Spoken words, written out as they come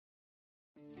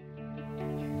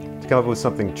come up with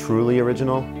something truly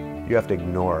original, you have to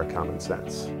ignore common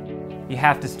sense. You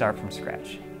have to start from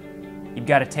scratch. You've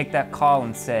got to take that call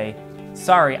and say,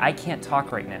 sorry, I can't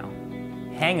talk right now.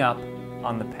 Hang up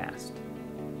on the past.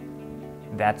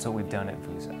 That's what we've done at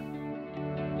Vooza.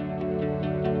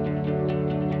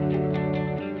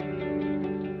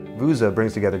 Vooza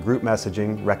brings together group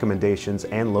messaging, recommendations,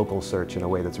 and local search in a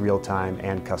way that's real-time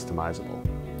and customizable.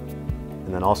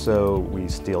 And then also, we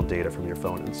steal data from your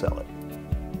phone and sell it.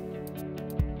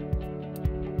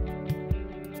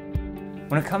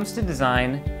 When it comes to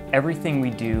design, everything we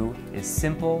do is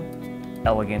simple,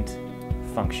 elegant,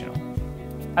 functional.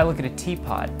 I look at a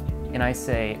teapot and I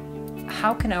say,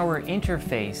 how can our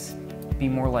interface be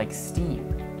more like steam?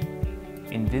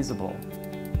 Invisible,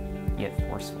 yet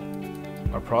forceful.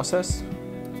 Our process?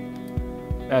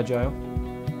 Agile.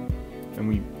 And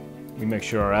we make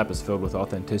sure our app is filled with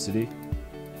authenticity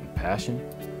and passion.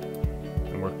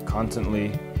 And we're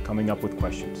constantly coming up with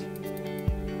questions.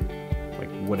 Like,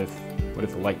 what if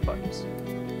like buttons?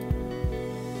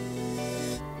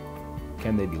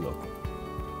 Can they be local?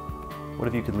 What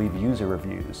if you could leave user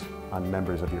reviews on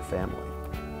members of your family?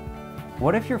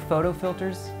 What if your photo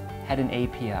filters had an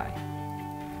API?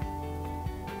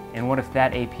 And what if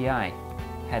that API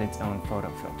had its own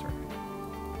photo filter?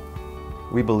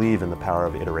 We believe in the power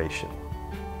of iteration.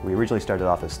 We originally started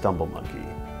off as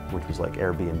StumbleMonkey, which was like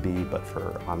Airbnb but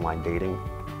for online dating.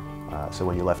 So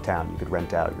when you left town, you could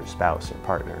rent out your spouse or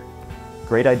partner.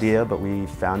 Great idea, but we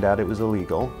found out it was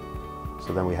illegal,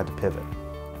 so then we had to pivot.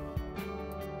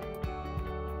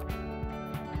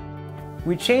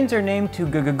 We changed our name to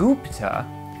Gagagupta,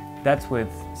 that's with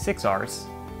 6 R's,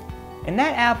 and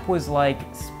that app was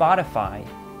like Spotify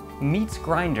meets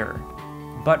Grindr,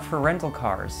 but for rental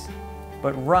cars,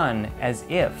 but run as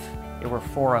if it were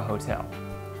for a hotel.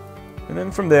 And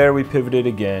then from there, we pivoted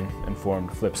again and formed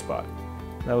FlipSpot.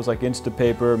 That was like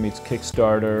Instapaper meets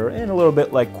Kickstarter, and a little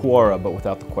bit like Quora, but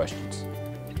without the questions.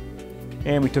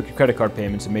 And we took your credit card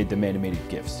payments and made them animated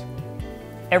GIFs.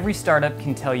 Every startup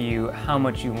can tell you how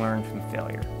much you learned from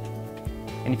failure.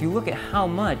 And if you look at how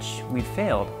much we've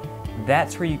failed,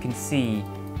 that's where you can see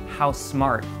how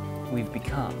smart we've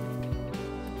become.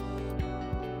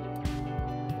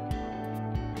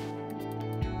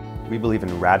 We believe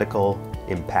in radical,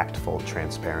 impactful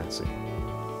transparency,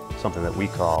 something that we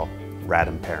call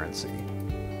Radimparency.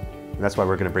 And that's why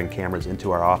we're going to bring cameras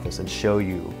into our office and show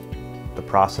you the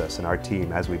process and our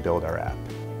team as we build our app.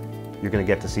 You're going to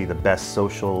get to see the best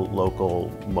social, local,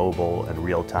 mobile, and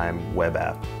real-time web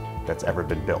app that's ever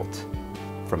been built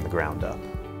from the ground up.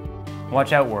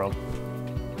 Watch out, world,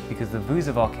 because the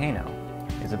Vooza volcano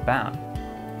is about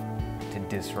to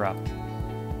disrupt.